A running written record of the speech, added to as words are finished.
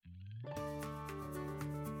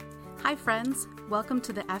Hi friends, welcome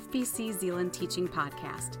to the FBC Zeeland Teaching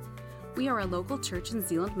Podcast. We are a local church in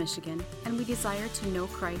Zeeland, Michigan, and we desire to know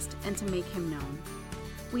Christ and to make Him known.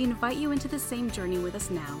 We invite you into the same journey with us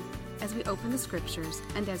now as we open the Scriptures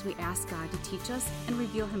and as we ask God to teach us and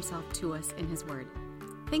reveal Himself to us in His Word.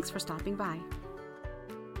 Thanks for stopping by.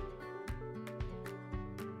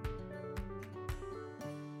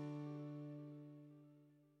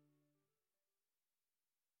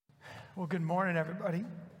 Well, good morning, everybody.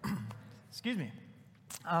 Excuse me.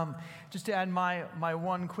 Just to add my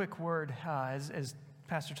one quick word, as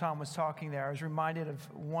Pastor Tom was talking there, I was reminded of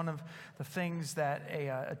one of the things that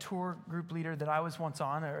a tour group leader that I was once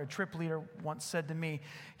on, or a trip leader once said to me.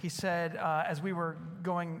 He said, as we were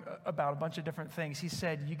going about a bunch of different things, he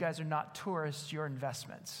said, "You guys are not tourists, you're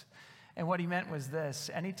investments." And what he meant was this: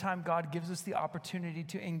 anytime God gives us the opportunity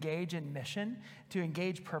to engage in mission, to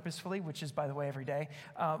engage purposefully, which is, by the way, every day,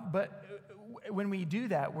 but when we do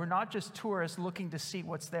that, we're not just tourists looking to see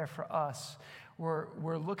what's there for us.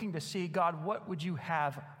 We're looking to see, God, what would you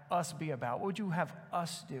have us be about? What would you have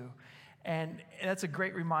us do? And that's a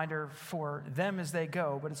great reminder for them as they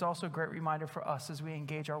go, but it's also a great reminder for us as we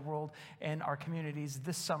engage our world and our communities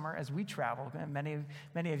this summer as we travel. And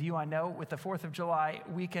many of you I know, with the 4th of July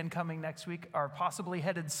weekend coming next week, are possibly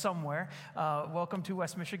headed somewhere. Welcome to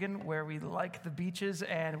West Michigan, where we like the beaches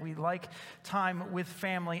and we like time with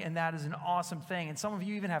family, and that is an awesome thing. And some of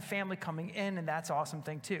you even have family coming in, and that's an awesome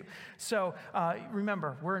thing too. So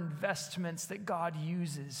remember, we're investments that God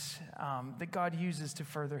uses to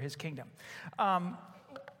further His kingdom.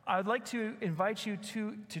 I would like to invite you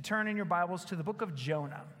to turn in your Bibles to the book of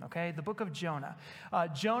Jonah, okay? The book of Jonah.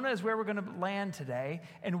 Jonah is where we're going to land today.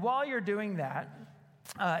 And while you're doing that,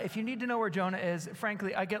 if you need to know where Jonah is,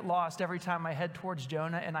 frankly, I get lost every time I head towards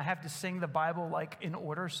Jonah, and I have to sing the Bible like in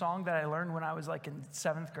order song that I learned when I was like in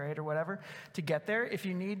 7th grade or whatever to get there. If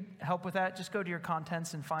you need help with that, just go to your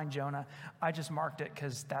contents and find Jonah. I just marked it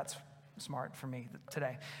because that's smart for me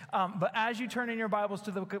today. But as you turn in your Bibles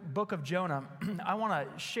to the book of Jonah, I want to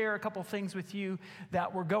share a couple things with you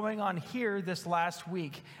that were going on here this last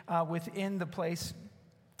week within the place,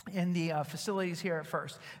 in the facilities here at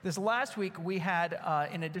First. This last week, we had,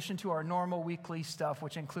 in addition to our normal weekly stuff,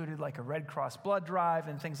 which included like a Red Cross blood drive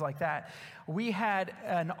and things like that, we had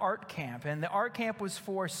an art camp. And the art camp was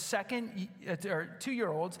for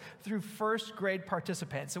 2-year-olds through first grade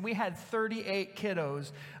participants. And we had 38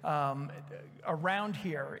 kiddos around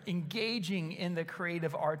here engaging in the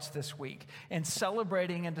creative arts this week and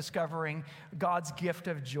celebrating and discovering God's gift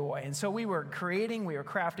of joy. And so we were creating, we were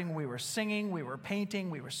crafting, we were singing, we were painting,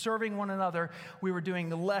 we were serving one another, we were doing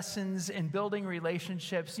the lessons and building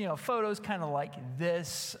relationships, photos kind of like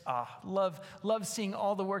this. Love seeing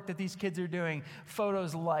all the work that these kids are doing.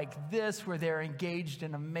 Photos like this, where they're engaged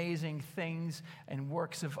in amazing things and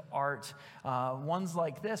works of art. Ones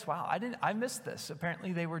like this, wow, I missed this.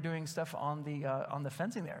 Apparently they were doing stuff on the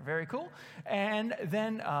fencing there. Very cool. And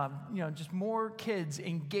then, just more kids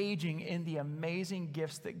engaging in the amazing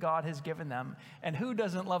gifts that God has given them. And who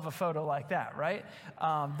doesn't love a photo like that, right?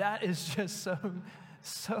 That is just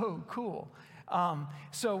so cool.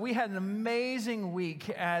 So we had an amazing week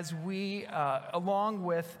as we, along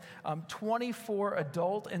with 24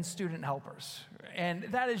 adult and student helpers. And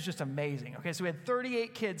that is just amazing. Okay, so we had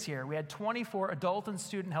 38 kids here. We had 24 adult and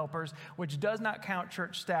student helpers, which does not count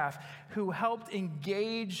church staff, who helped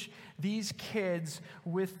engage these kids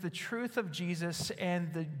with the truth of Jesus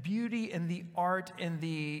and the beauty and the art and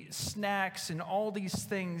the snacks and all these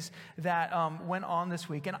things that went on this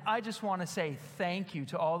week. And I just want to say thank you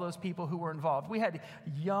to all those people who were involved. We had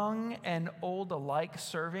young and old alike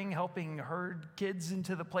serving, helping herd kids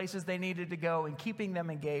into the places they needed to go and keeping them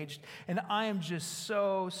engaged. And I am just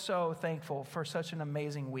so thankful for such an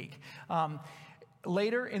amazing week.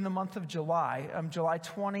 Later in the month of July, July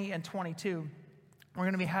 20 and 22, we're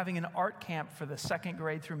going to be having an art camp for the 2nd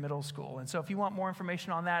grade through middle school. And so if you want more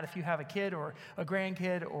information on that, if you have a kid or a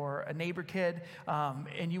grandkid or a neighbor kid,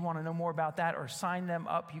 and you want to know more about that or sign them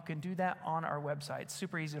up, you can do that on our website. It's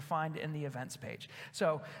super easy to find in the events page.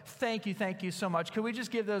 So thank you so much. Could we just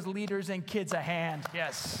give those leaders and kids a hand?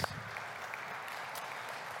 Yes.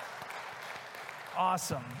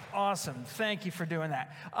 Awesome. Thank you for doing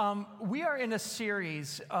that. We are in a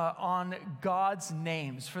series on God's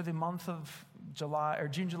names for the month of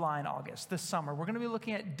June, July, and August, this summer, we're going to be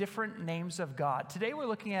looking at different names of God. Today we're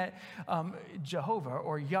looking at Jehovah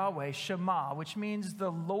or Yahweh Shema, which means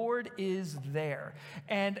the Lord is there.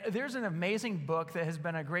 And there's an amazing book that has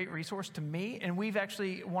been a great resource to me, and we've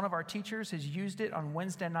actually, one of our teachers has used it on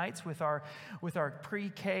Wednesday nights with our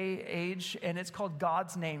pre-K age, and it's called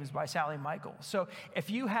God's Names by Sally Michael. So if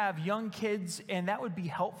you have young kids and that would be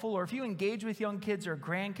helpful, or if you engage with young kids or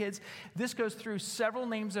grandkids, this goes through several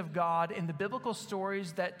names of God in the biblical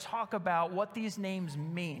stories that talk about what these names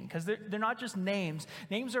mean, because they're not just names.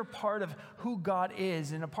 Names are part of who God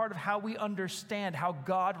is and a part of how we understand how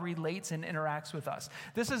God relates and interacts with us.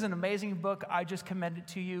 This is an amazing book. I just commend it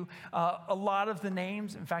to you. A lot of the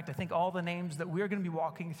names, in fact, I think all the names that we're going to be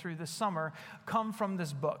walking through this summer come from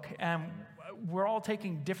this book, and we're all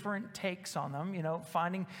taking different takes on them,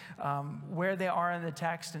 finding where they are in the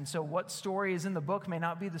text. And so what story is in the book may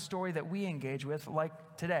not be the story that we engage with, like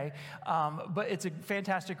today, but it's a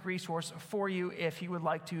fantastic resource for you if you would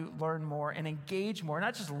like to learn more and engage more,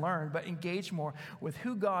 not just learn, but engage more with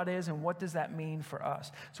who God is and what does that mean for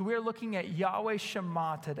us. So we're looking at Yahweh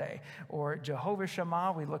Shema today, or Jehovah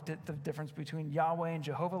Shema. We looked at the difference between Yahweh and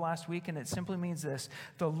Jehovah last week, and it simply means this: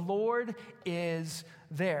 the Lord is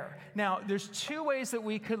there. Now, there's two ways that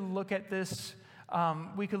we could look at this.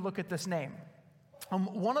 This name.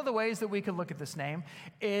 One of the ways that we could look at this name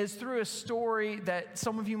is through a story that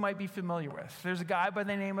some of you might be familiar with. There's a guy by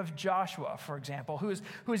the name of Joshua, for example, who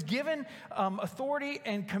is given authority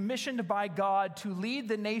and commissioned by God to lead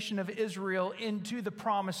the nation of Israel into the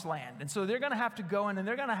promised land. And so they're going to have to go in and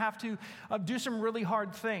they're going to have to do some really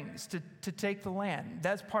hard things to take the land.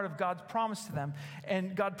 That's part of God's promise to them.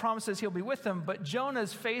 And God promises he'll be with them. But Jonah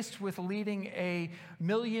is faced with leading a 1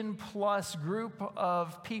 million+ group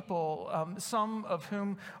of people, some of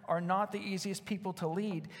whom are not the easiest people to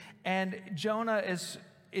lead. And Jonah is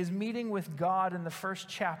meeting with God in the first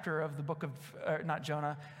chapter of the book of,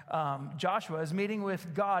 Joshua is meeting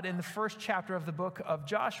with God in the first chapter of the book of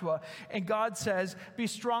Joshua. And God says, be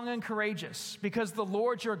strong and courageous because the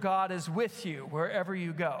Lord your God is with you wherever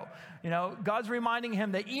you go. God's reminding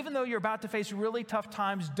him that even though you're about to face really tough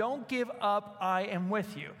times, don't give up, I am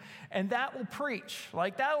with you. And that will preach,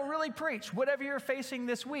 that will really preach. Whatever you're facing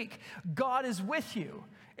this week, God is with you.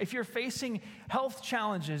 If you're facing health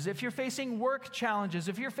challenges, if you're facing work challenges,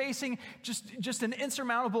 if you're facing just an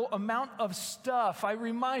insurmountable amount of stuff, I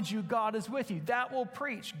remind you, God is with you. That will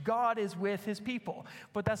preach. God is with his people.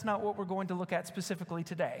 But that's not what we're going to look at specifically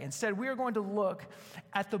today. Instead, we are going to look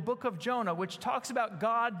at the book of Jonah, which talks about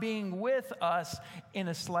God being with us in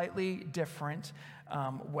a slightly different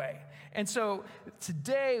way. And so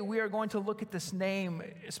today we are going to look at this name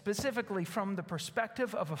specifically from the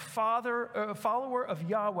perspective of a follower of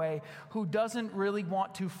Yahweh who doesn't really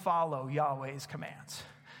want to follow Yahweh's commands.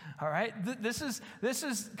 All right? This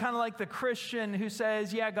is kind of like the Christian who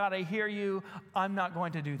says, yeah, God, I hear you. I'm not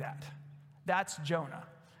going to do that. That's Jonah.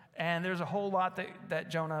 And there's a whole lot that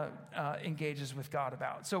Jonah engages with God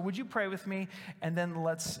about. So would you pray with me, and then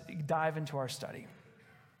let's dive into our study.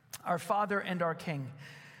 Our Father and our King,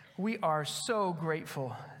 we are so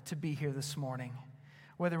grateful to be here this morning.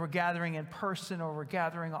 Whether we're gathering in person or we're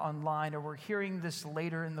gathering online or we're hearing this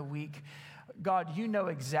later in the week, God, you know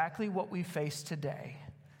exactly what we face today.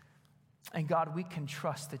 And God, we can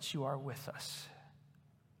trust that you are with us.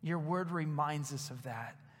 Your word reminds us of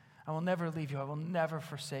that. I will never leave you. I will never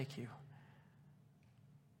forsake you.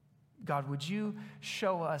 God, would you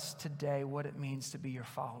show us today what it means to be your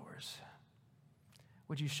followers?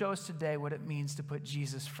 Would you show us today what it means to put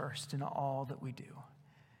Jesus first in all that we do?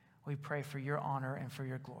 We pray for your honor and for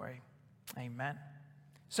your glory. Amen.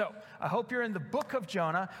 So, I hope you're in the book of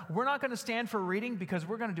Jonah. We're not going to stand for reading because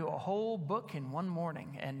we're going to do a whole book in one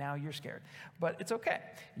morning, and now you're scared. But it's okay.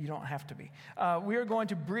 You don't have to be. We are going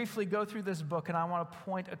to briefly go through this book, and I want to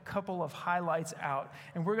point a couple of highlights out.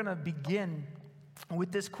 And we're going to begin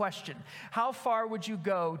with this question. How far would you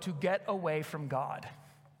go to get away from God?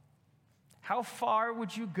 How far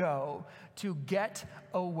would you go to get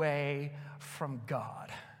away from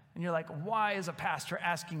God? And you're like, why is a pastor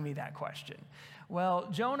asking me that question? Well,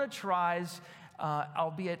 Jonah tries,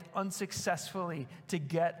 albeit unsuccessfully, to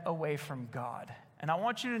get away from God. And I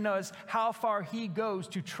want you to notice how far he goes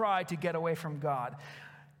to try to get away from God.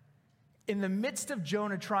 In the midst of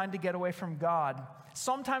Jonah trying to get away from God,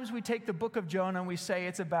 sometimes we take the book of Jonah and we say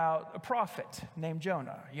it's about a prophet named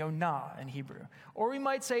Jonah, Yonah in Hebrew. Or we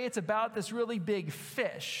might say it's about this really big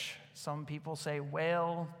fish. Some people say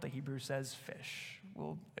whale, the Hebrew says fish.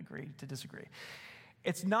 We'll agree to disagree.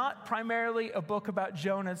 It's not primarily a book about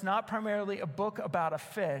Jonah. It's not primarily a book about a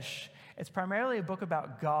fish. It's primarily a book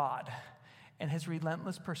about God and his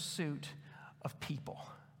relentless pursuit of people.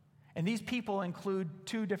 And these people include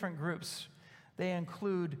two different groups. They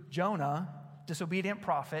include Jonah, disobedient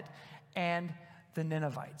prophet, and the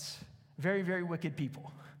Ninevites. Very, very wicked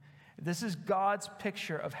people. This is God's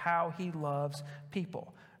picture of how he loves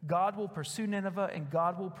people. God will pursue Nineveh and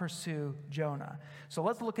God will pursue Jonah. So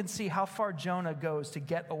let's look and see how far Jonah goes to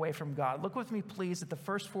get away from God. Look with me, please, at the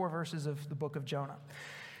first 4 verses of the book of Jonah.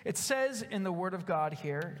 It says in the Word of God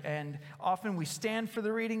here, and often we stand for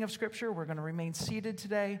the reading of Scripture. We're going to remain seated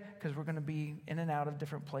today because we're going to be in and out of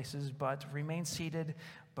different places, but remain seated,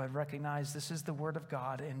 but recognize this is the Word of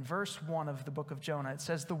God. In verse 1 of the book of Jonah, it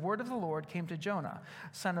says, "The word of the Lord came to Jonah,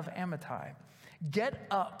 son of Amittai. Get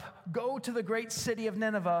up, go to the great city of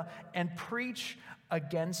Nineveh, and preach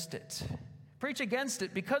against it. Preach against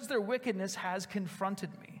it, because their wickedness has confronted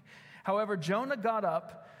me." However, Jonah got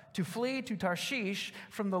up to flee to Tarshish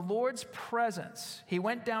from the Lord's presence. He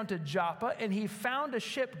went down to Joppa, and he found a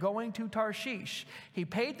ship going to Tarshish. He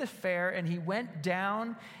paid the fare, and he went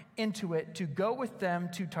down into it to go with them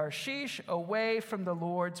to Tarshish, away from the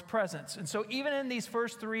Lord's presence. And so even in these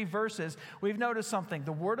first 3 verses, we've noticed something.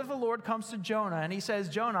 The word of the Lord comes to Jonah, and he says,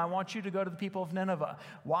 "Jonah, I want you to go to the people of Nineveh."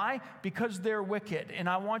 Why? Because they're wicked, and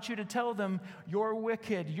I want you to tell them, "You're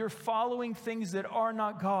wicked. You're following things that are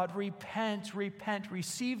not God. Repent, repent.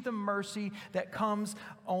 Receive the mercy that comes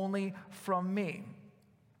only from me."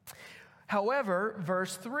 However,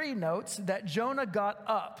 verse 3 notes that Jonah got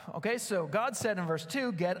up. Okay, so God said in verse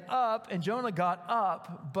 2, "Get up," and Jonah got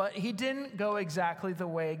up, but he didn't go exactly the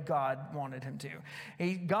way God wanted him to.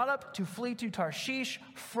 He got up to flee to Tarshish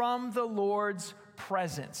from the Lord's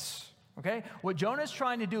presence. Okay, what Jonah's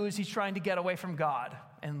trying to do is he's trying to get away from God.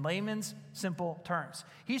 In layman's simple terms,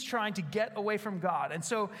 he's trying to get away from God. And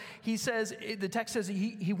so he says, the text says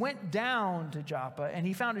he went down to Joppa, and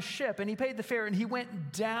he found a ship, and he paid the fare, and he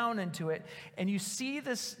went down into it. And you see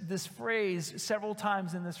this phrase several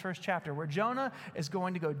times in this first chapter, where Jonah is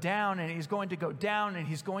going to go down, and he's going to go down, and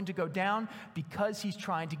he's going to go down, because he's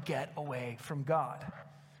trying to get away from God.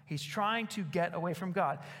 He's trying to get away from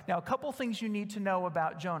God. Now, a couple things you need to know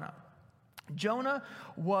about Jonah. Jonah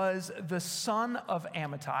was the son of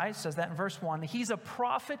Amittai, says that in verse 1. He's a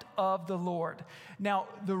prophet of the Lord. Now,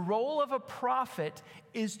 the role of a prophet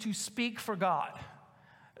is to speak for God.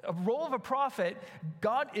 A role of a prophet,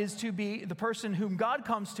 God is to be the person whom God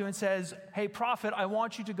comes to and says, "Hey, prophet, I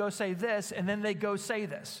want you to go say this," and then they go say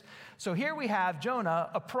this. So here we have Jonah,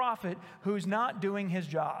 a prophet who's not doing his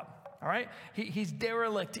job. All right? He's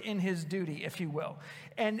derelict in his duty, if you will.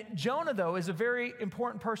 And Jonah, though, is a very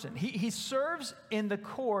important person. He serves in the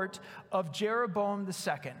court of Jeroboam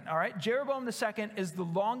II. All right? Jeroboam II is the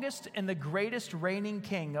longest and the greatest reigning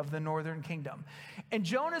king of the northern kingdom. And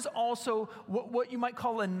Jonah's also what you might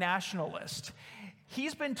call a nationalist.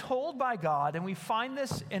 He's been told by God, and we find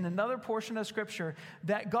this in another portion of Scripture,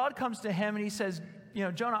 that God comes to him and he says,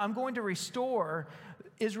 "Jonah, I'm going to restore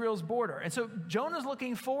Israel's border." And so Jonah's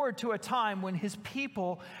looking forward to a time when his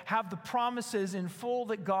people have the promises in full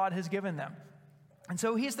that God has given them. And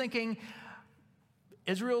so he's thinking,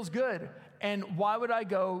 Israel's good, and why would I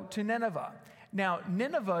go to Nineveh? Now,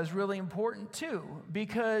 Nineveh is really important too,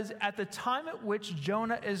 because at the time at which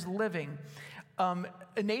Jonah is living,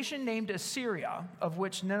 a nation named Assyria, of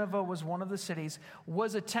which Nineveh was one of the cities,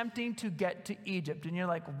 was attempting to get to Egypt. And you're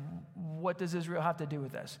like, what does Israel have to do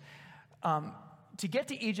with this? To get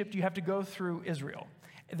to Egypt, you have to go through Israel.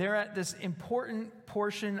 They're at this important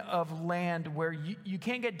portion of land where you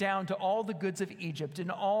can't get down to all the goods of Egypt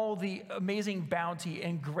and all the amazing bounty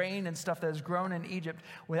and grain and stuff that is grown in Egypt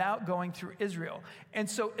without going through Israel. And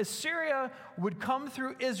so Assyria would come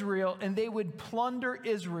through Israel, and they would plunder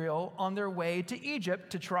Israel on their way to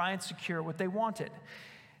Egypt to try and secure what they wanted.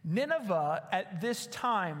 Nineveh at this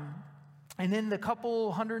time, and in the couple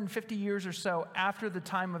 150 years or so after the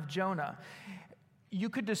time of Jonah, you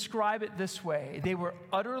could describe it this way: they were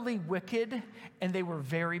utterly wicked, and they were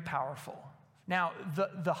very powerful. Now,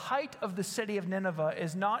 the height of the city of Nineveh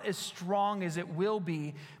is not as strong as it will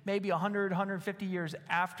be maybe 100, 150 years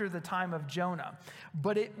after the time of Jonah.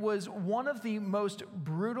 But it was one of the most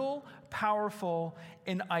brutal, powerful,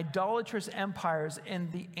 and idolatrous empires in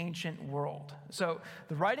the ancient world. So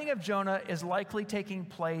the writing of Jonah is likely taking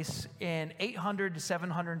place in 800 to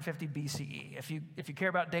 750 BCE. If you care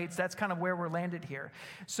about dates, that's kind of where we're landed here.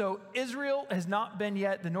 So Israel has not been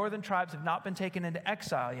yet, the northern tribes have not been taken into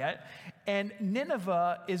exile yet, and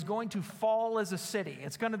Nineveh is going to fall as a city.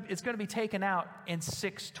 It's going to be taken out in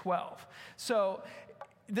 612. So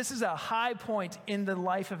this is a high point in the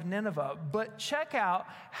life of Nineveh. But check out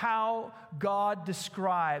how God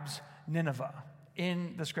describes Nineveh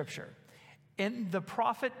in the Scripture. In the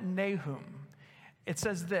prophet Nahum, It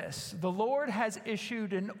says this: "The Lord has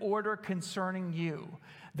issued an order concerning you.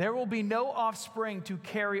 There will be no offspring to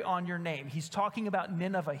carry on your name." He's talking about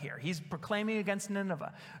Nineveh here. He's proclaiming against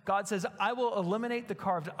Nineveh. God says, "I will eliminate the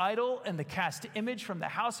carved idol and the cast image from the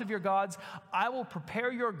house of your gods. I will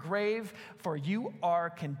prepare your grave, for you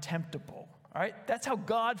are contemptible." All right? That's how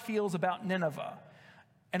God feels about Nineveh.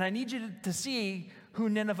 And I need you to see who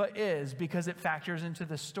Nineveh is, because it factors into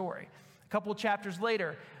this story. A couple of chapters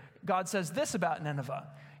later, God says this about Nineveh.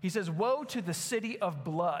 He says, "Woe to the city of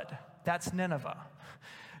blood." That's Nineveh.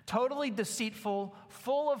 "Totally deceitful,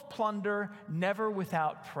 full of plunder, never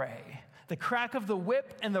without prey. The crack of the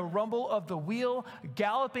whip and the rumble of the wheel,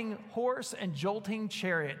 galloping horse and jolting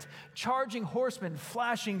chariot, charging horsemen,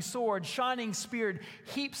 flashing sword, shining spear,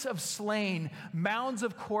 heaps of slain, mounds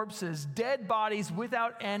of corpses, dead bodies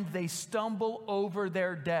without end, they stumble over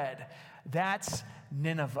their dead." That's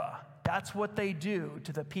Nineveh. That's what they do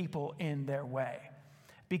to the people in their way.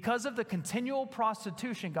 Because of the continual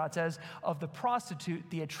prostitution, God says, of the prostitute,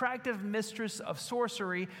 the attractive mistress of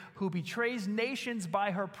sorcery, who betrays nations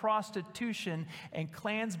by her prostitution and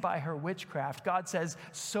clans by her witchcraft, God says,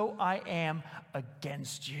 "So I am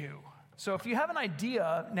against you." So if you have an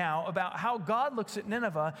idea now about how God looks at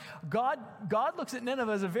Nineveh, God looks at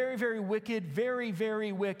Nineveh as a very, very wicked, very,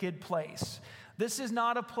 very wicked place. This is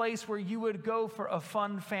not a place where you would go for a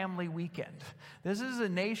fun family weekend. This is a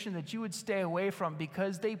nation that you would stay away from,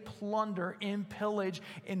 because they plunder and pillage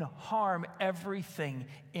and harm everything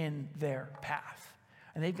in their path.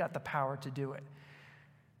 And they've got the power to do it.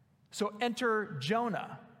 So enter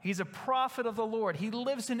Jonah. He's a prophet of the Lord. He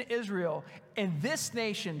lives in Israel. And this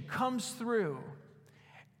nation comes through,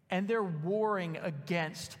 and they're warring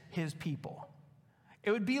against his people. It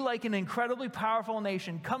would be like an incredibly powerful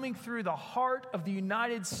nation coming through the heart of the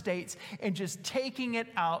United States and just taking it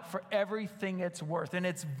out for everything it's worth. And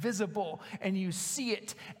it's visible, and you see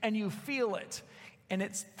it, and you feel it. And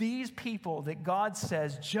it's these people that God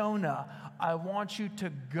says, "Jonah, I want you to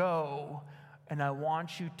go, and I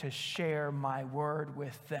want you to share my word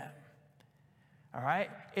with them." All right?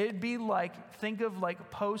 It'd be like, think of like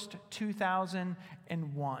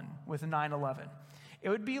post-2001 with 9/11. It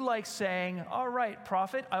would be like saying, "All right,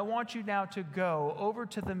 prophet, I want you now to go over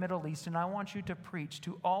to the Middle East, and I want you to preach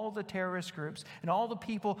to all the terrorist groups and all the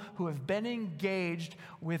people who have been engaged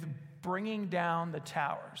with bringing down the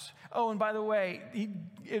towers." Oh, and by the way,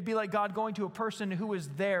 it'd be like God going to a person who was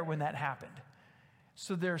there when that happened.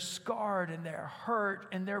 So they're scarred, and they're hurt,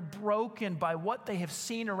 and they're broken by what they have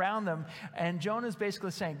seen around them. And Jonah's basically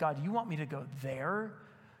saying, "God, you want me to go there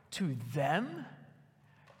to them?"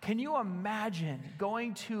 Can you imagine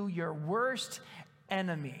going to your worst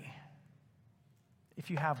enemy? If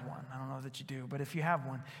you have one, I don't know that you do, but if you have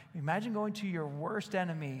one, imagine going to your worst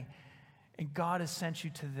enemy, and God has sent you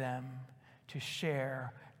to them to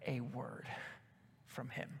share a word from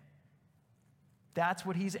him. That's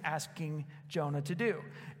what he's asking Jonah to do.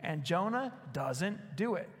 And Jonah doesn't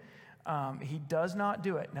do it. He does not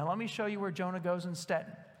do it. Now let me show you where Jonah goes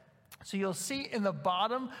instead. So you'll see in the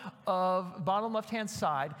bottom left-hand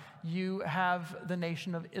side, you have the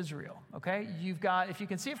nation of Israel, okay? You've got, if you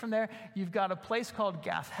can see it from there, you've got a place called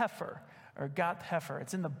Gath-Hepher.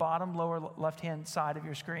 It's in the bottom lower left-hand side of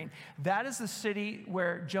your screen. That is the city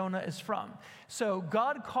where Jonah is from. So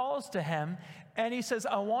God calls to him, and he says,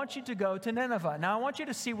 "I want you to go to Nineveh." Now, I want you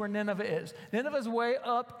to see where Nineveh is. Nineveh is way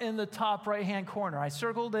up in the top right-hand corner. I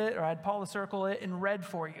circled it, or I had Paula circle it in red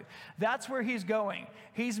for you. That's where he's going.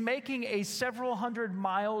 He's making a several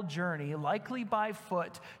hundred-mile journey, likely by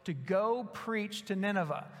foot, to go preach to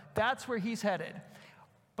Nineveh. That's where he's headed.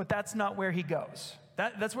 But that's not where he goes.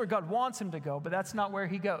 That's where God wants him to go, but that's not where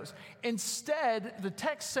he goes. Instead, the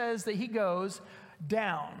text says that he goes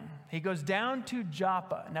down. He goes down to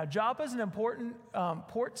Joppa. Now, Joppa is an important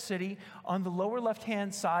port city on the lower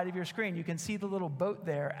left-hand side of your screen. You can see the little boat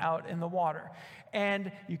there out in the water.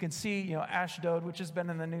 And you can see, Ashdod, which has been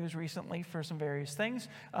in the news recently for some various things,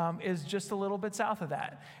 is just a little bit south of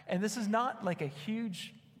that. And this is not like a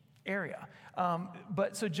huge area.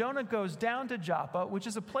 But so Jonah goes down to Joppa, which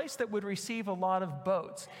is a place that would receive a lot of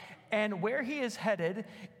boats. And where he is headed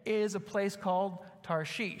is a place called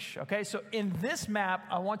Tarshish, okay? So in this map,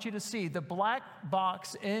 I want you to see the black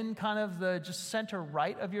box in kind of the just center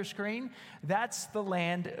right of your screen. That's the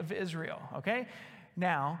land of Israel, okay?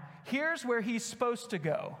 Now, here's where he's supposed to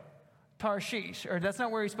go. Tarshish, or that's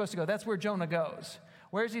not where he's supposed to go. That's where Jonah goes.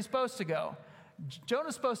 Where's he supposed to go?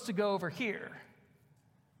 Jonah's supposed to go over here.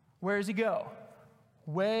 Where does he go?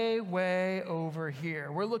 Way, way over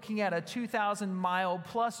here. We're looking at a 2,000-mile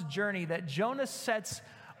plus journey that Jonah sets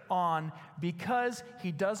on because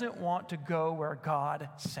he doesn't want to go where God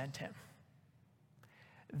sent him.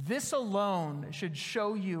 This alone should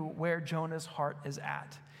show you where Jonah's heart is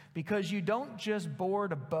at, because you don't just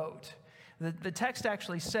board a boat. The text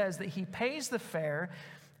actually says that he pays the fare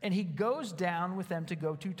and he goes down with them to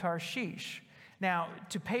go to Tarshish. Now,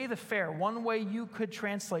 to pay the fare, one way you could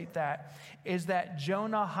translate that is that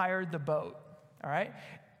Jonah hired the boat, all right?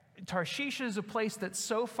 Tarshish is a place that's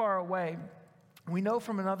so far away. We know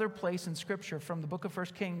from another place in Scripture, from the book of 1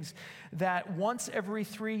 Kings, that once every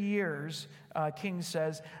 3 years, Kings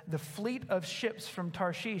says, the fleet of ships from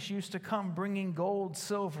Tarshish used to come bringing gold,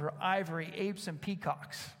 silver, ivory, apes, and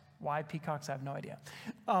peacocks. Why peacocks, I have no idea.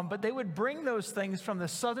 But they would bring those things from the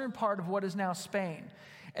southern part of what is now Spain.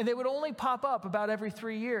 And they would only pop up about every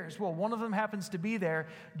 3 years. Well, one of them happens to be there.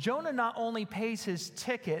 Jonah not only pays his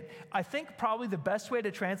ticket, I think probably the best way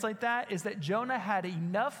to translate that is that Jonah had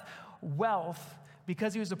enough wealth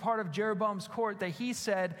because he was a part of Jeroboam's court that he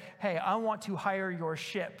said, hey, I want to hire your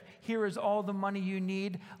ship. Here is all the money you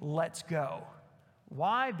need. Let's go.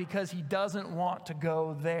 Why? Because he doesn't want to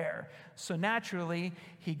go there. So naturally,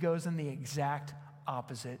 he goes in the exact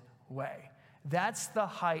opposite way. That's the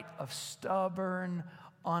height of stubborn,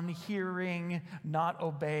 unhearing, not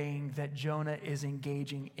obeying that Jonah is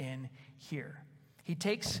engaging in here. He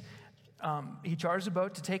charters a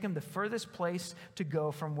boat to take him the furthest place to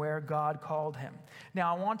go from where God called him.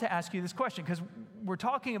 Now, I want to ask you this question because we're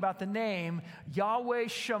talking about the name Yahweh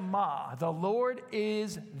Shammah. The Lord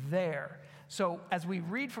is there. So as we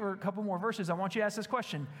read for a couple more verses, I want you to ask this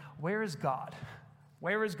question: where is God?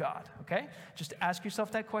 Where is God? Okay? Just ask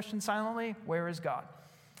yourself that question silently. Where is God?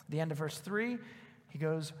 The end of verse 3, he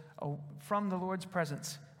goes, from the Lord's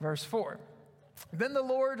presence. Verse 4, then the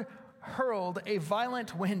Lord hurled a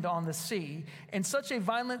violent wind on the sea, and such a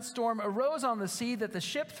violent storm arose on the sea that the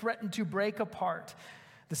ship threatened to break apart.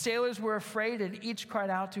 The sailors were afraid, and each cried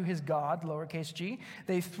out to his God, lowercase g.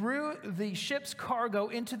 They threw the ship's cargo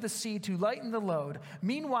into the sea to lighten the load.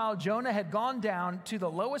 Meanwhile, Jonah had gone down to the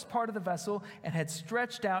lowest part of the vessel and had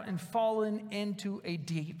stretched out and fallen into a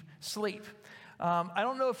deep sleep. I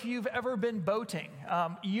don't know if you've ever been boating.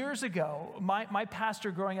 Years ago, my pastor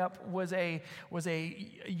growing up was a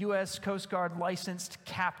U.S. Coast Guard licensed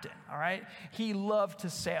captain, all right? He loved to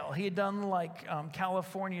sail. He had done like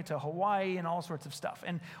California to Hawaii and all sorts of stuff.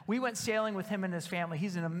 And we went sailing with him and his family.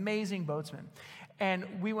 He's an amazing boatsman.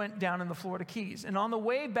 And we went down in the Florida Keys. And on the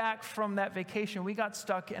way back from that vacation, we got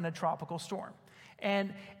stuck in a tropical storm.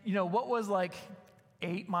 And, what was like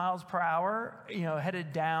 8 miles per hour,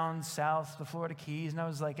 headed down south to the Florida Keys. And I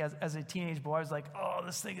was like, as a teenage boy, I was like, oh,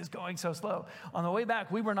 this thing is going so slow. On the way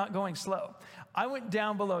back, we were not going slow. I went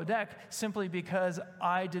down below deck simply because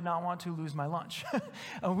I did not want to lose my lunch.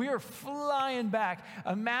 And we were flying back.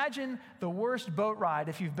 Imagine the worst boat ride,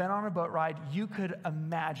 if you've been on a boat ride, you could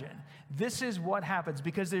imagine. This is what happens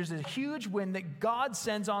because there's a huge wind that God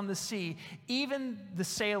sends on the sea. Even the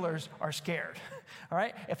sailors are scared. All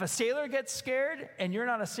right? If a sailor gets scared and you're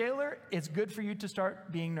not a sailor, it's good for you to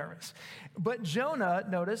start being nervous. But Jonah,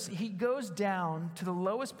 notice, he goes down to the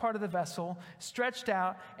lowest part of the vessel, stretched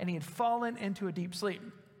out, and he had fallen into a deep sleep.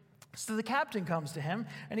 So the captain comes to him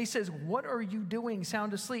and he says, what are you doing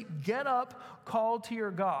sound asleep? Get up, call to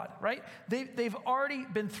your God, right? They've already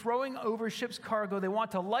been throwing over ship's cargo. They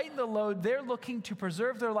want to lighten the load. They're looking to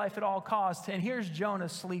preserve their life at all costs. And here's Jonah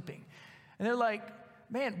sleeping. And they're like,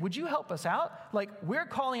 man, would you help us out? Like, we're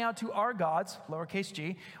calling out to our gods, lowercase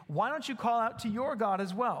g. Why don't you call out to your God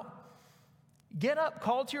as well? Get up,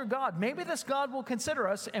 call to your God. Maybe this God will consider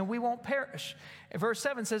us and we won't perish. Verse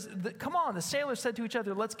 7 says, come on, the sailors said to each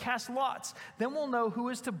other, let's cast lots. Then we'll know who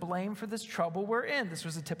is to blame for this trouble we're in. This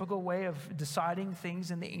was a typical way of deciding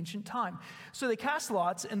things in the ancient time. So they cast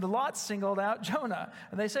lots, and the lots singled out Jonah.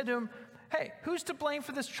 And they said to him, hey, who's to blame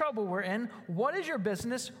for this trouble we're in? What is your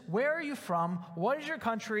business? Where are you from? What is your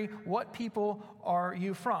country? What people are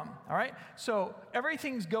you from? All right? So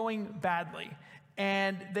everything's going badly.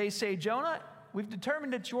 And they say, Jonah, we've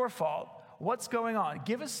determined it's your fault. What's going on?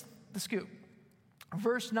 Give us the scoop.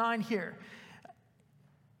 Verse 9 here.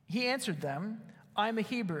 He answered them, I'm a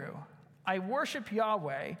Hebrew. I worship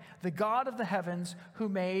Yahweh, the God of the heavens, who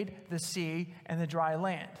made the sea and the dry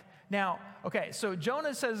land. Now, okay, so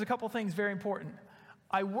Jonah says a couple things very important.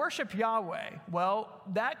 I worship Yahweh. Well,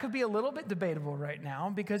 that could be a little bit debatable right now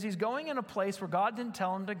because he's going in a place where God didn't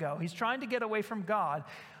tell him to go. He's trying to get away from God,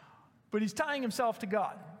 but he's tying himself to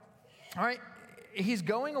God. All right? He's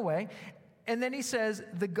going away, and then he says,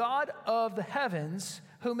 the God of the heavens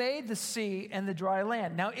who made the sea and the dry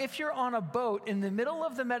land. Now, if you're on a boat in the middle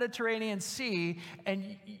of the Mediterranean Sea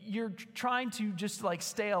and you're trying to just like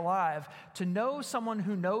stay alive, to know someone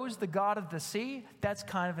who knows the God of the sea, that's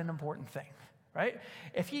kind of an important thing. right?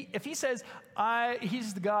 If he says,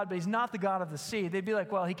 he's the God, but he's not the God of the sea, they'd be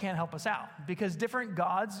like, well, he can't help us out because different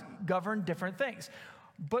gods govern different things.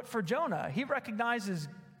 But for Jonah, he recognizes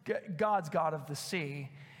God's God of the sea.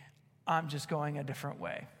 I'm just going a different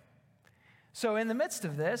way. So in the midst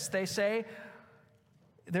of this, they say,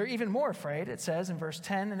 they're even more afraid, it says in verse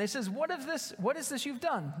 10, and they says, what is this you've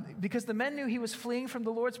done? Because the men knew he was fleeing from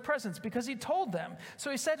the Lord's presence, because he told them.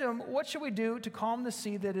 So he said to them, what shall we do to calm the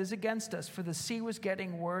sea that is against us? For the sea was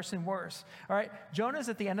getting worse and worse. All right, Jonah's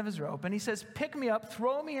at the end of his rope, and he says, pick me up,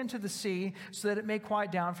 throw me into the sea, so that it may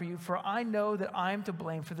quiet down for you, for I know that I am to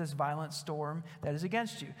blame for this violent storm that is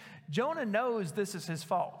against you. Jonah knows this is his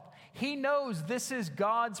fault. He knows this is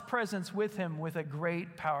God's presence with him with a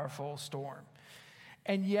great, powerful storm.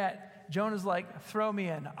 And yet, Jonah's like, throw me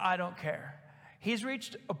in, I don't care. He's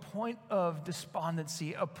reached a point of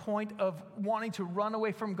despondency, a point of wanting to run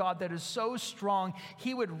away from God that is so strong,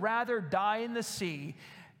 he would rather die in the sea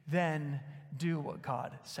than do what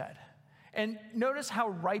God said. And notice how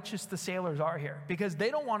righteous the sailors are here, because they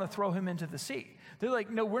don't want to throw him into the sea. They're like,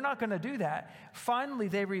 no, we're not going to do that. Finally,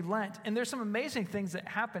 they relent. And there's some amazing things that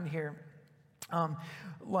happen here.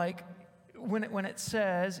 Like when it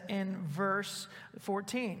says in verse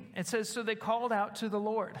 14, it says, so they called out to the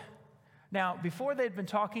Lord. Now, before they'd been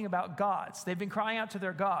talking about gods, they've been crying out to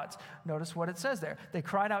their gods. Notice what it says there. They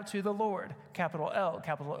cried out to the Lord, capital L,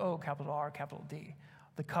 capital O, capital R, capital D,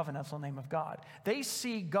 the covenantal name of God. They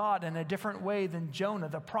see God in a different way than Jonah,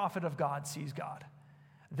 the prophet of God, sees God.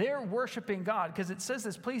 They're worshiping God because it says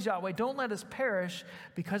this, please, Yahweh, don't let us perish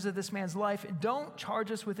because of this man's life. Don't charge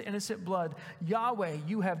us with innocent blood. Yahweh,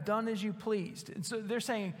 you have done as you pleased. And so they're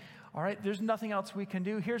saying, all right, there's nothing else we can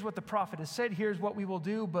do. Here's what the prophet has said. Here's what we will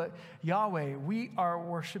do. But Yahweh, we are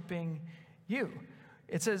worshiping you.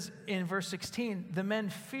 It says in verse 16, the men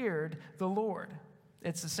feared the Lord.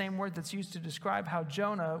 It's the same word that's used to describe how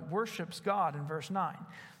Jonah worships God in verse 9.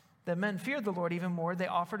 The men feared the Lord even more. They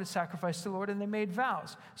offered a sacrifice to the Lord, and they made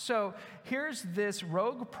vows. So here's this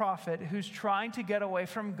rogue prophet who's trying to get away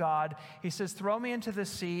from God. He says, throw me into the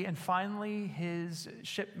sea. And finally, his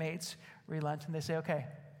shipmates relent, and they say, okay,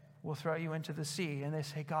 we'll throw you into the sea. And they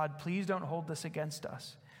say, God, please don't hold this against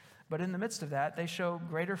us. But in the midst of that, they show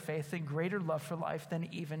greater faith and greater love for life than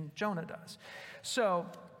even Jonah does. So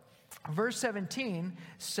verse 17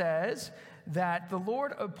 says that the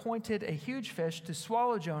Lord appointed a huge fish to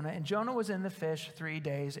swallow Jonah, and Jonah was in the fish 3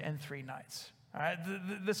 days and 3 nights. All right,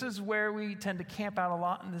 this is where we tend to camp out a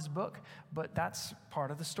lot in this book, but that's part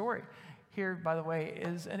of the story. Here, by the way,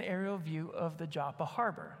 is an aerial view of the Joppa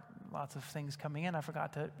Harbor. Lots of things coming in. I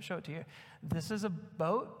forgot to show it to you. This is a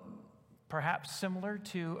boat, perhaps similar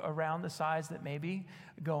to around the size that may be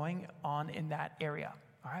going on in that area.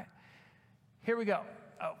 All right, here we go.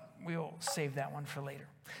 Oh, we will save that one for later.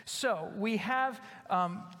 So we have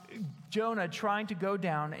Jonah trying to go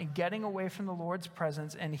down and getting away from the Lord's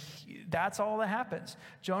presence, and that's all that happens.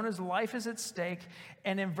 Jonah's life is at stake,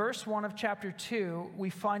 and in verse 1 of chapter 2, we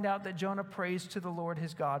find out that Jonah prays to the Lord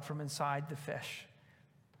his God from inside the fish.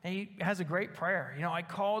 And he has a great prayer. I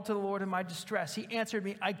called to the Lord in my distress. He answered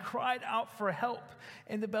me. I cried out for help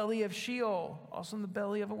in the belly of Sheol, also in the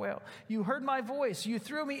belly of a whale. You heard my voice. You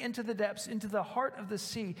threw me into the depths, into the heart of the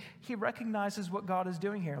sea. He recognizes what God is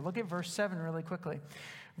doing here. Look at verse 7 really quickly.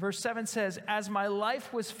 Verse 7 says, as my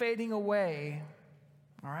life was fading away,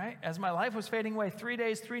 all right, as my life was fading away, 3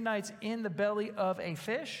 days, 3 nights in the belly of a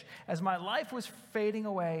fish, as my life was fading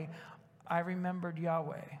away, I remembered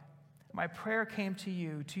Yahweh. My prayer came to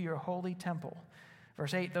you, to your holy temple.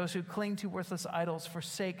 Verse 8, those who cling to worthless idols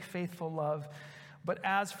forsake faithful love. But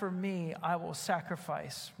as for me, I will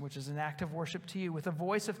sacrifice, which is an act of worship to you, with a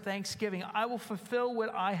voice of thanksgiving. I will fulfill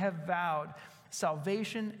what I have vowed.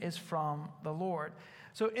 Salvation is from the Lord.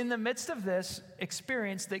 So in the midst of this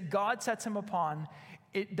experience that God sets him upon,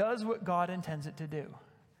 it does what God intends it to do.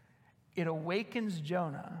 It awakens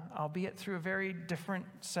Jonah, albeit through a very different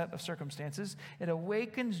set of circumstances. It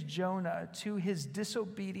awakens Jonah to his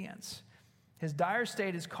disobedience. His dire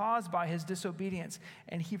state is caused by his disobedience,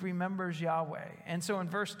 and he remembers Yahweh. And so in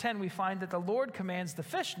verse 10, we find that the Lord commands the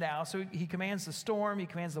fish now. So he commands the storm, he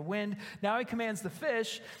commands the wind. Now he commands the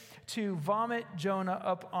fish to vomit Jonah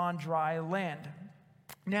up on dry land.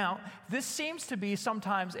 Now, this seems to be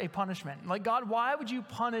sometimes a punishment. Like, God, why would you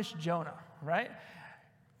punish Jonah, right?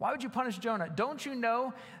 Why would you punish Jonah? Don't you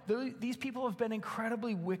know these people have been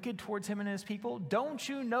incredibly wicked towards him and his people? Don't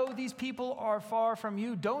you know these people are far from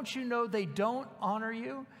you? Don't you know they don't honor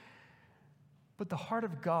you? But the heart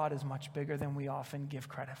of God is much bigger than we often give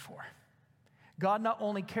credit for. God not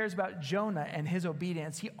only cares about Jonah and his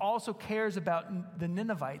obedience, he also cares about the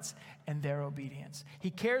Ninevites and their obedience. He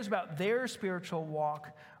cares about their spiritual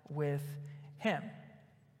walk with him.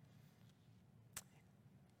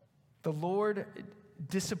 The Lord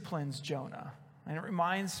disciplines Jonah. And it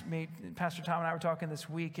reminds me, Pastor Tom and I were talking this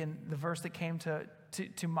week, and the verse that came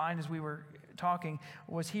to mind as we were talking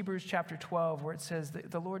was Hebrews chapter 12, where it says that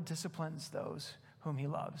the Lord disciplines those whom he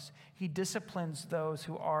loves. He disciplines those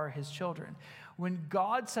who are his children. When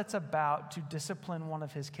God sets about to discipline one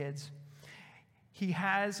of his kids, he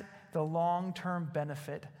has the long-term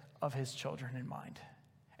benefit of his children in mind.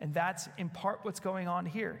 And that's in part what's going on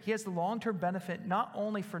here. He has the long-term benefit not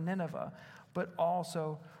only for Nineveh, but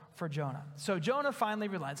also for Jonah. So Jonah finally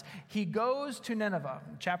relents. He goes to Nineveh.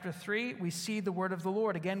 In chapter 3, we see the word of the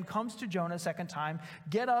Lord again comes to Jonah a second time.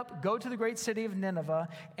 Get up, go to the great city of Nineveh,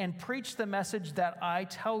 and preach the message that I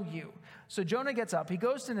tell you. So Jonah gets up. He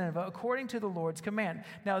goes to Nineveh according to the Lord's command.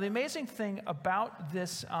 Now, the amazing thing about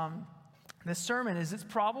this sermon is it's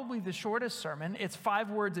probably the shortest sermon. It's 5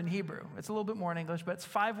 words in Hebrew. It's a little bit more in English, but it's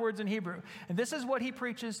 5 words in Hebrew. And this is what he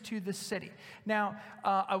preaches to the city. Now,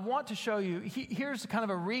 I want to show you, here's kind of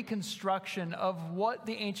a reconstruction of what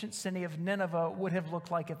the ancient city of Nineveh would have looked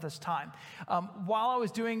like at this time. While I was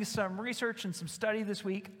doing some research and some study this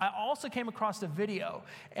week, I also came across a video.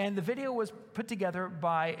 And the video was put together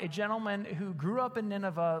by a gentleman who grew up in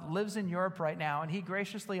Nineveh, lives in Europe right now, and he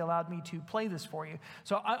graciously allowed me to play this for you.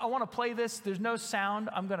 So I want to play this. There's no sound.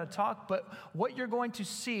 I'm going to talk, but what you're going to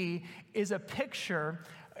see is a picture.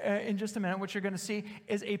 In just a minute, what you're going to see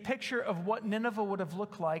is a picture of what Nineveh would have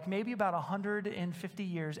looked like maybe about 150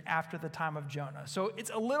 years after the time of Jonah. So it's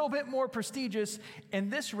a little bit more prestigious in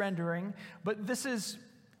this rendering, but this is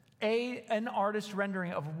an artist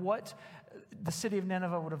rendering of what the city of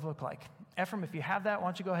Nineveh would have looked like. Ephraim, if you have that, why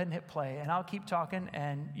don't you go ahead and hit play, and I'll keep talking,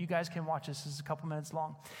 and you guys can watch this. This is a couple minutes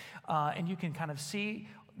long, and you can kind of see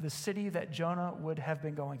the city that Jonah would have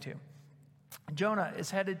been going to. Jonah is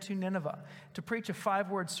headed to Nineveh to preach a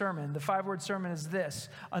 5-word sermon. The 5-word sermon is this: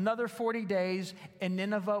 another 40 days and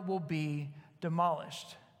Nineveh will be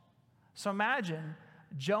demolished. So imagine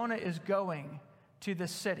Jonah is going to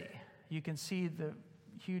this city. You can see the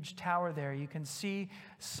huge tower there. You can see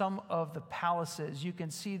some of the palaces. You can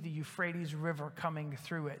see the Euphrates River coming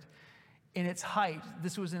through it. In its height,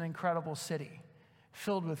 this was an incredible city,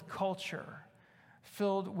 filled with culture,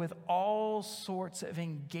 filled with all sorts of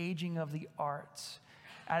engaging of the arts.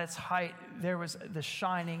 At its height, there was the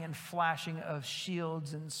shining and flashing of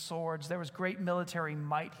shields and swords. There was great military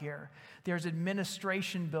might here. There's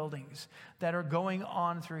administration buildings that are going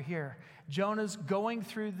on through here. Jonah's going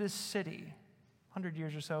through this city 100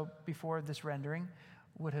 years or so before this rendering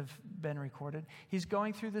would have been recorded. He's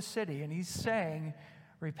going through the city and he's saying,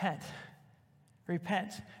 repent.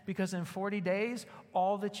 Repent, because in 40 days,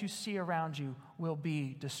 all that you see around you will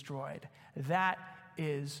be destroyed. That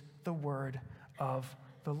is the word of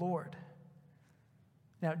the Lord.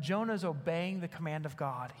 Now, Jonah's obeying the command of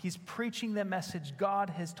God. He's preaching the message God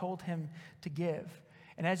has told him to give.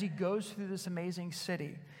 And as he goes through this amazing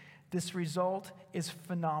city, this result is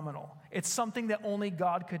phenomenal. It's something that only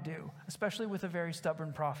God could do, especially with a very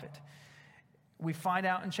stubborn prophet. We find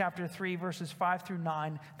out in chapter 3, verses 5 through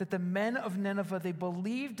 9, that the men of Nineveh, they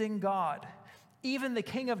believed in God, even the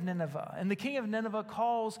king of Nineveh. And the king of Nineveh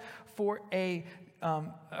calls for a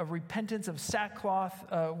repentance of sackcloth,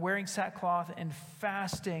 wearing sackcloth and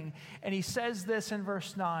fasting. And he says this in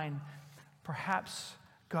verse 9, perhaps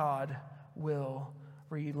God will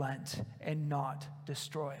relent and not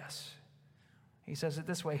destroy us. He says it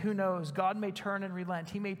this way: who knows? God may turn and relent.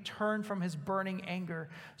 He may turn from his burning anger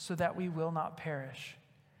so that we will not perish.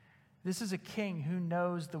 This is a king who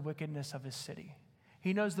knows the wickedness of his city.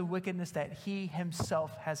 He knows the wickedness that he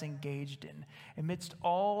himself has engaged in. Amidst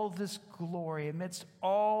all this glory, amidst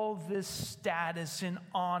all this status and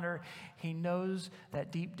honor, he knows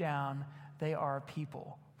that deep down they are a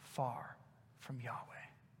people far from Yahweh.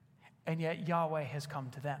 And yet Yahweh has come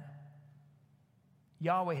to them.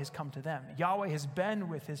 Yahweh has come to them. Yahweh has been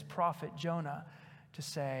with his prophet Jonah to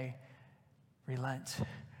say, relent,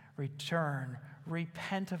 return,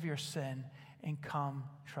 repent of your sin, and come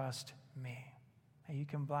trust me. And you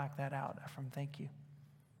can black that out, Ephraim. Thank you.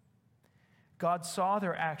 God saw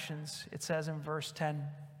their actions, it says in verse 10,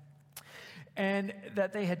 and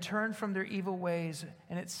that they had turned from their evil ways.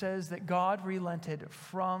 And it says that God relented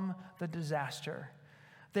from the disaster.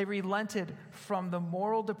 They relented from the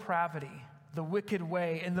moral depravity, the wicked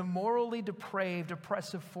way, and the morally depraved,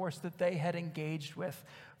 oppressive force that they had engaged with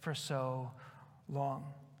for so long.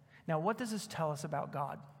 Now, what does this tell us about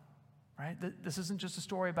God? Right? This isn't just a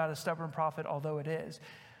story about a stubborn prophet, although it is.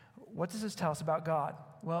 what does this tell us about God?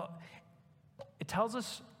 Well, it tells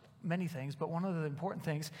us many things, but one of the important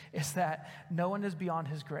things is that no one is beyond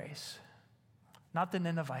his grace. Not the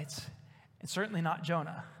Ninevites, and certainly not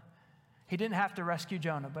Jonah. He didn't have to rescue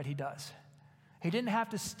Jonah, but he does. He didn't have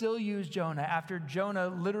to still use Jonah after Jonah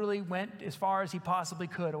literally went as far as he possibly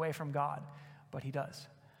could away from God, but he does.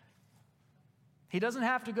 He doesn't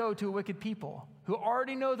have to go to a wicked people who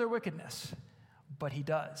already know their wickedness, but he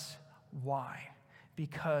does. Why?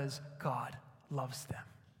 Because God loves them.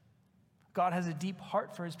 God has a deep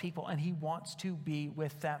heart for his people, and he wants to be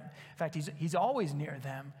with them. In fact, he's always near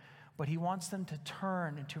them, but he wants them to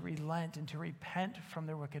turn and to relent and to repent from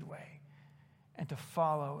their wicked way and to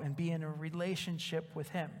follow and be in a relationship with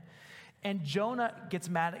him. And Jonah gets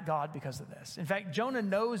mad at God because of this. In fact, Jonah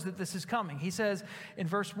knows that this is coming. He says in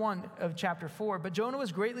verse 1 of chapter 4, "But Jonah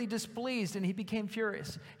was greatly displeased and he became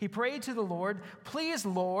furious. He prayed to the Lord, 'Please,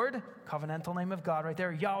 Lord,'" covenantal name of God right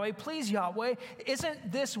there, "Yahweh, please, Yahweh,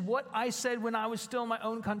 isn't this what I said when I was still in my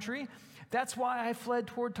own country? That's why I fled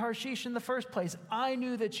toward Tarshish in the first place. I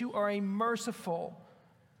knew that you are a merciful."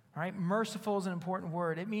 All right, merciful is an important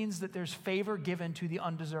word. It means that there's favor given to the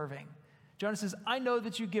undeserving. Jonah says, "I know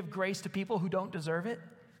that you give grace to people who don't deserve it.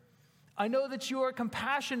 I know that you are a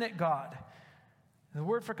compassionate God." The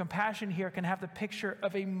word for compassion here can have the picture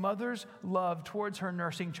of a mother's love towards her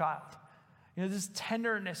nursing child. You know, this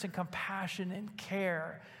tenderness and compassion and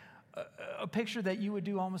care, a picture that you would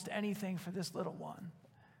do almost anything for this little one.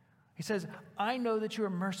 He says, "I know that you are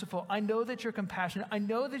merciful. I know that you're compassionate. I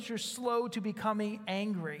know that you're slow to becoming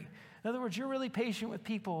angry." In other words, you're really patient with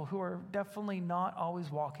people who are definitely not always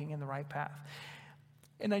walking in the right path.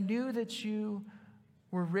 "And I knew that you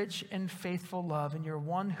were rich in faithful love, and you're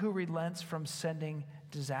one who relents from sending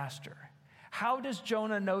disaster." How does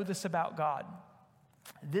Jonah know this about God?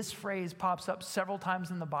 This phrase pops up several times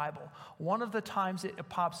in the Bible. One of the times it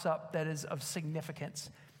pops up that is of significance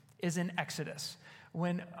is in Exodus,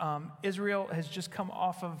 when Israel has just come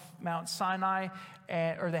off of Mount Sinai,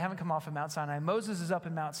 or they haven't come off of Mount Sinai. Moses is up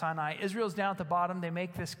in Mount Sinai. Israel's down at the bottom. They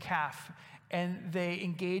make this calf, and they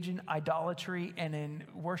engage in idolatry and in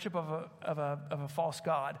worship of a false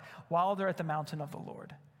god while they're at the mountain of the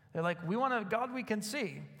Lord. They're like, "We want a God we can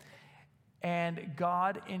see." And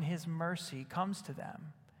God, in his mercy, comes to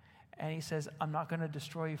them, and he says, "I'm not going to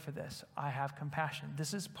destroy you for this. I have compassion.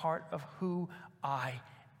 This is part of who I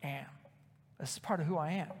am. This is part of who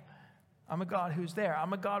I am. I'm a God who's there.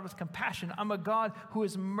 I'm a God with compassion. I'm a God who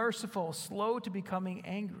is merciful, slow to becoming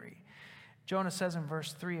angry." Jonah says in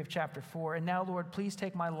verse 3 of chapter 4, "And now, Lord, please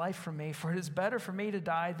take my life from me, for it is better for me to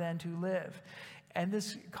die than to live." And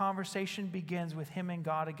this conversation begins with him and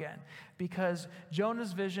God again, because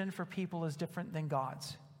Jonah's vision for people is different than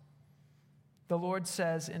God's. The Lord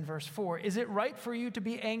says in verse 4, "Is it right for you to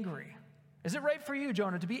be angry? Is it right for you,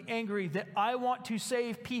 Jonah, to be angry that I want to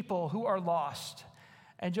save people who are lost?"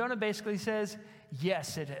 And Jonah basically says,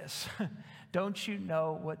 "Yes, it is. Don't you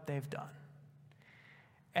know what they've done?"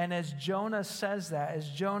 And as Jonah says that, as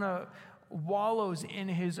Jonah wallows in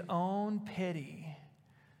his own pity,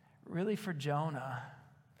 really for Jonah,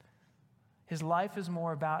 his life is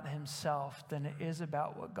more about himself than it is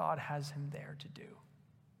about what God has him there to do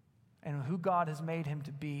and who God has made him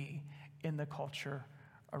to be in the culture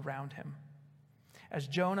around him. As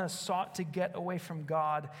Jonah sought to get away from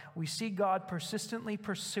God, we see God persistently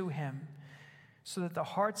pursue him so that the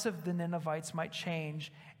hearts of the Ninevites might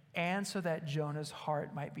change and so that Jonah's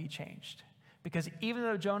heart might be changed. Because even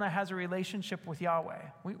though Jonah has a relationship with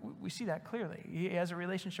Yahweh, we see that clearly. He has a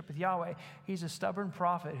relationship with Yahweh. He's a stubborn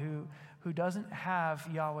prophet who doesn't have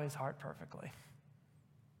Yahweh's heart perfectly.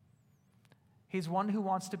 He's one who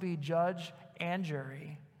wants to be judge and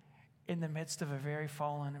jury in the midst of a very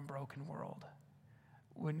fallen and broken world,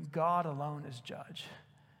 when God alone is judge,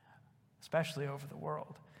 especially over the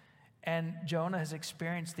world. And Jonah has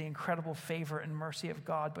experienced the incredible favor and mercy of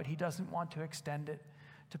God, but he doesn't want to extend it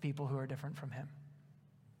to people who are different from him.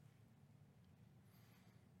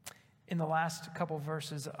 In the last couple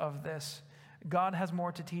verses of this, God has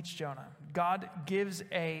more to teach Jonah. God gives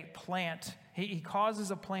a plant. He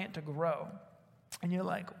causes a plant to grow. And you're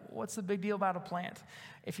like, what's the big deal about a plant?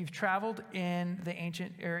 If you've traveled in the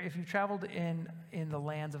ancient, or if you've traveled in the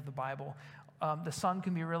lands of the Bible, the sun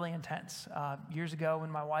can be really intense. Years ago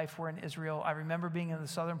when my wife were in Israel, I remember being in the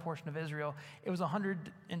southern portion of Israel. It was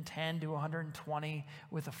 110 to 120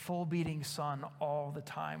 with a full beating sun all the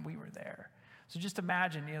time we were there. So just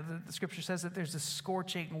imagine, the scripture says that there's a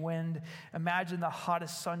scorching wind. Imagine the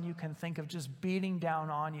hottest sun you can think of just beating down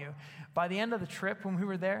on you. By the end of the trip, when we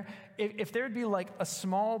were there, if there would be like a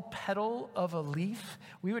small petal of a leaf,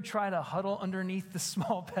 we would try to huddle underneath the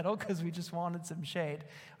small petal because we just wanted some shade.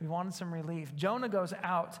 We wanted some relief. Jonah goes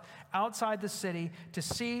outside the city to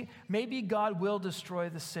see maybe God will destroy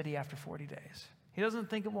the city after 40 days. He doesn't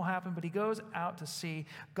think it will happen, but he goes out to see.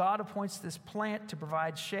 God appoints this plant to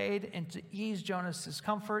provide shade and to ease Jonah's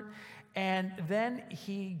discomfort, and then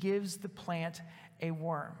he gives the plant a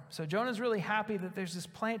worm. So Jonah's really happy that there's this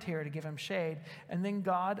plant here to give him shade, and then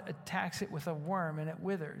God attacks it with a worm, and it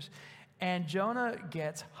withers. And Jonah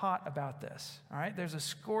gets hot about this, all right? There's a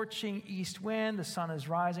scorching east wind. The sun is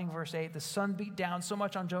rising, verse 8. The sun beat down so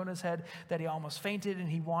much on Jonah's head that he almost fainted and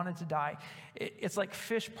he wanted to die. It's like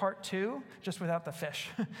Fish Part 2, just without the fish.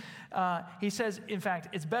 He says, in fact,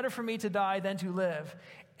 it's better for me to die than to live.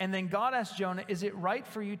 And then God asked Jonah, is it right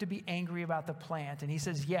for you to be angry about the plant? And he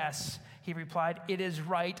says, yes. He replied, it is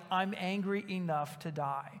right. I'm angry enough to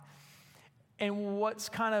die. And what's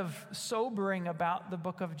kind of sobering about the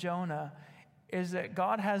book of Jonah is that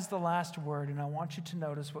God has the last word, and I want you to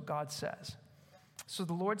notice what God says. So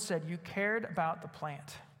the Lord said, you cared about the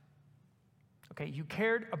plant. Okay, you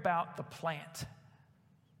cared about the plant.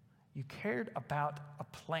 You cared about a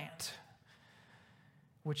plant,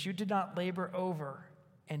 which you did not labor over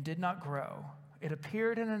and did not grow. It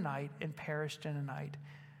appeared in a night and perished in a night.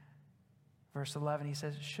 Verse 11, he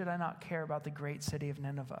says, should I not care about the great city of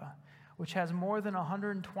Nineveh, which has more than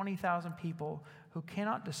 120,000 people who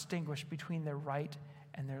cannot distinguish between their right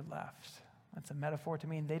and their left? That's a metaphor to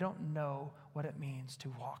mean they don't know what it means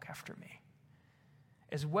to walk after me,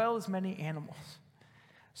 as well as many animals.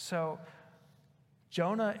 So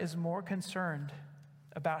Jonah is more concerned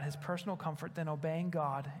about his personal comfort than obeying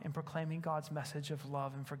God and proclaiming God's message of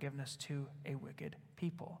love and forgiveness to a wicked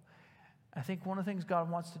people. I think one of the things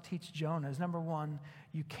God wants to teach Jonah is, number one,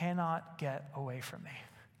 you cannot get away from me.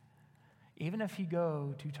 Even if you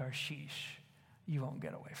go to Tarshish, you won't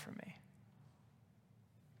get away from me.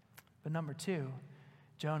 But number two,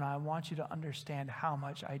 Jonah, I want you to understand how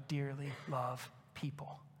much I dearly love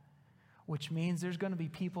people, which means there's going to be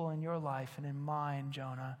people in your life and in mine,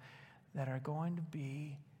 Jonah, that are going to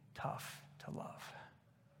be tough to love.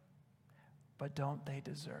 But don't they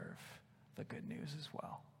deserve the good news as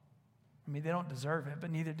well? I mean, they don't deserve it, but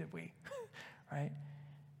neither did we, right?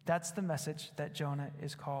 That's the message that Jonah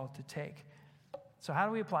is called to take. So how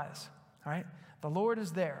do we apply this? All right? The Lord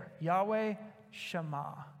is there. Yahweh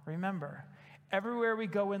Shammah. Remember, everywhere we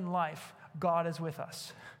go in life, God is with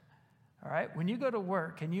us. All right? When you go to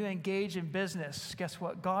work and you engage in business, guess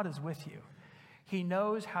what? God is with you. He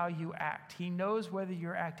knows how you act. He knows whether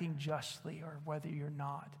you're acting justly or whether you're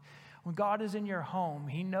not. When God is in your home,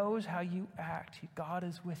 he knows how you act. God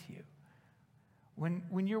is with you.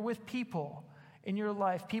 When you're with people in your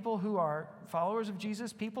life, people who are followers of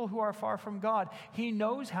Jesus, people who are far from God, he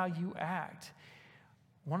knows how you act.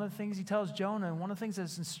 One of the things he tells Jonah, and one of the things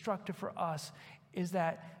that's instructive for us, is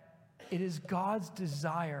that it is God's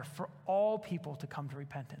desire for all people to come to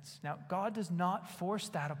repentance. Now, God does not force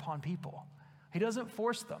that upon people. He doesn't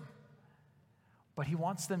force them, but he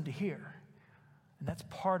wants them to hear. And that's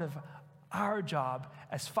part of our job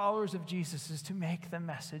as followers of Jesus, is to make the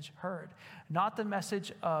message heard. Not the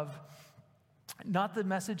message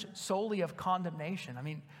solely of condemnation. I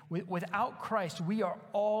mean, without Christ, we are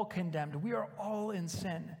all condemned. We are all in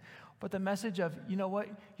sin. But the message of, you know what,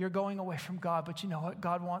 you're going away from God, but you know what,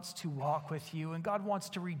 God wants to walk with you, and God wants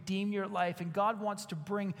to redeem your life, and God wants to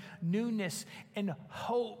bring newness and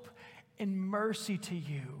hope and mercy to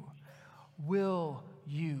you. Will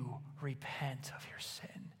you repent of your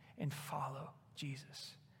sin and follow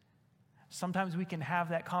Jesus? Sometimes we can have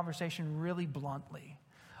that conversation really bluntly.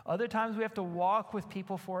 Other times we have to walk with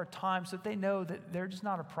people for a time so that they know that they're just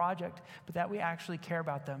not a project, but that we actually care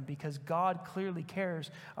about them, because God clearly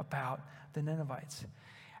cares about the Ninevites.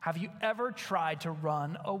 Have you ever tried to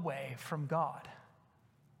run away from God?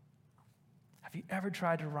 Have you ever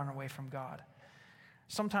tried to run away from God?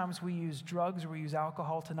 Sometimes we use drugs or we use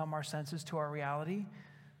alcohol to numb our senses to our reality.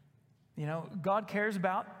 You know, God cares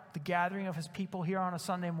about the gathering of his people here on a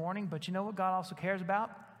Sunday morning, but you know what God also cares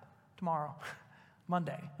about? Tomorrow.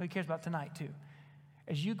 Monday. He cares about tonight too.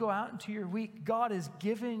 As you go out into your week, God has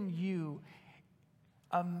given you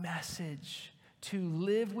a message to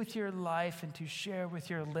live with your life and to share with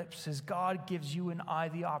your lips, as God gives you and I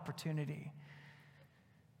the opportunity.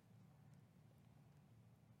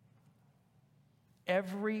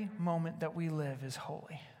 Every moment that we live is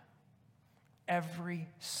holy. Every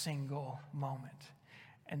single moment.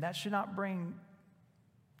 And that should not bring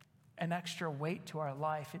an extra weight to our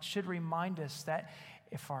life. It should remind us that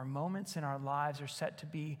if our moments in our lives are set to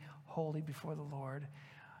be holy before the Lord,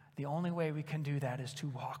 the only way we can do that is to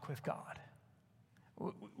walk with God.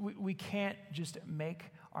 We can't just make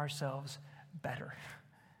ourselves better.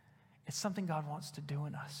 It's something God wants to do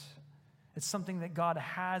in us. It's something that God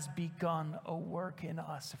has begun a work in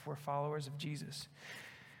us if we're followers of Jesus.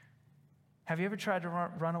 Have you ever tried to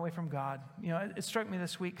run away from God? You know, it struck me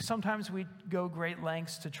this week. Sometimes we go great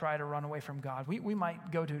lengths to try to run away from God. We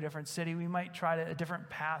might go to a different city. We might try a different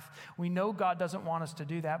path. We know God doesn't want us to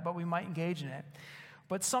do that, but we might engage in it.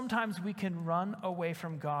 But sometimes we can run away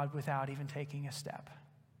from God without even taking a step.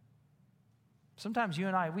 Sometimes you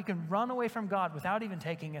and I, we can run away from God without even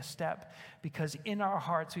taking a step because in our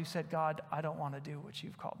hearts we've said, God, I don't want to do what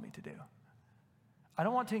you've called me to do. I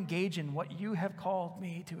don't want to engage in what you have called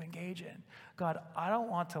me to engage in. God, I don't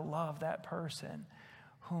want to love that person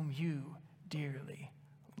whom you dearly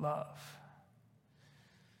love.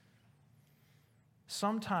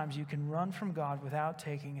 Sometimes you can run from God without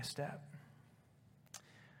taking a step.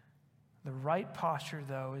 The right posture,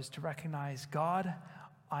 though, is to recognize, God,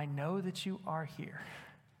 I know that you are here.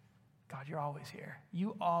 God, you're always here.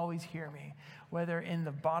 You always hear me, whether in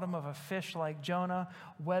the bottom of a fish like Jonah,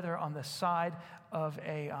 whether on the side of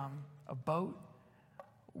a boat,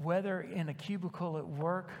 whether in a cubicle at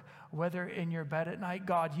work, whether in your bed at night.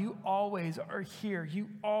 God, you always are here. You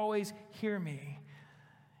always hear me.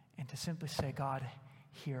 And to simply say, God,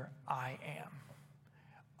 here I am.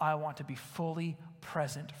 I want to be fully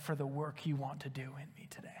present for the work you want to do in me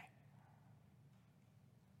today.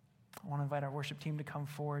 I want to invite our worship team to come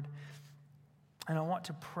forward, and I want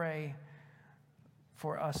to pray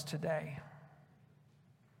for us today.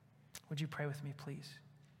 Would you pray with me, please?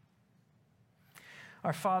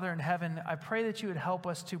 Our Father in heaven, I pray that you would help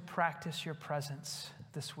us to practice your presence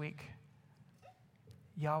this week.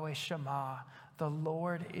 Yahweh Shammah, the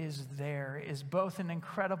Lord is there, is both an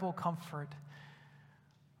incredible comfort,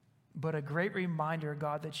 but a great reminder,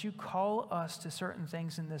 God, that you call us to certain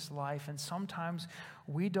things in this life, and sometimes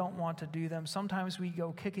we don't want to do them. Sometimes we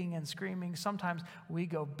go kicking and screaming. Sometimes we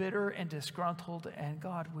go bitter and disgruntled. And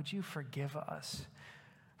God, would you forgive us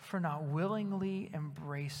for not willingly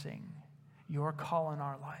embracing your call in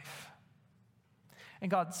our life? And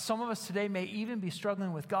God, some of us today may even be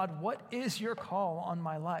struggling with, God, what is your call on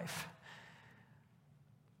my life?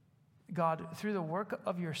 God, through the work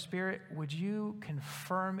of your Spirit, would you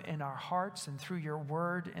confirm in our hearts and through your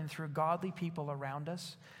word and through godly people around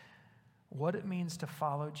us what it means to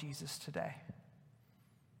follow Jesus today?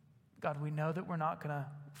 God, we know that we're not going to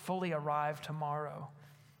fully arrive tomorrow,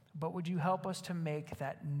 but would you help us to make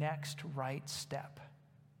that next right step,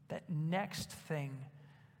 that next thing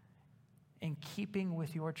in keeping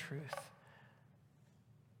with your truth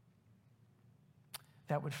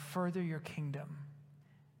that would further your kingdom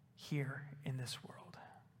here in this world.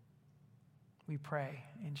 We pray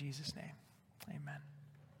in Jesus' name. Amen.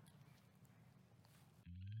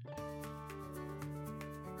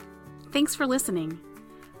 Thanks for listening.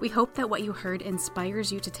 We hope that what you heard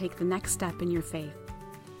inspires you to take the next step in your faith.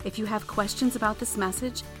 If you have questions about this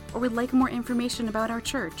message or would like more information about our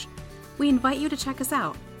church, we invite you to check us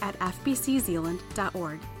out at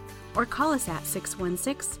fbczeeland.org or call us at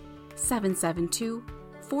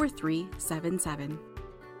 616-772-4377.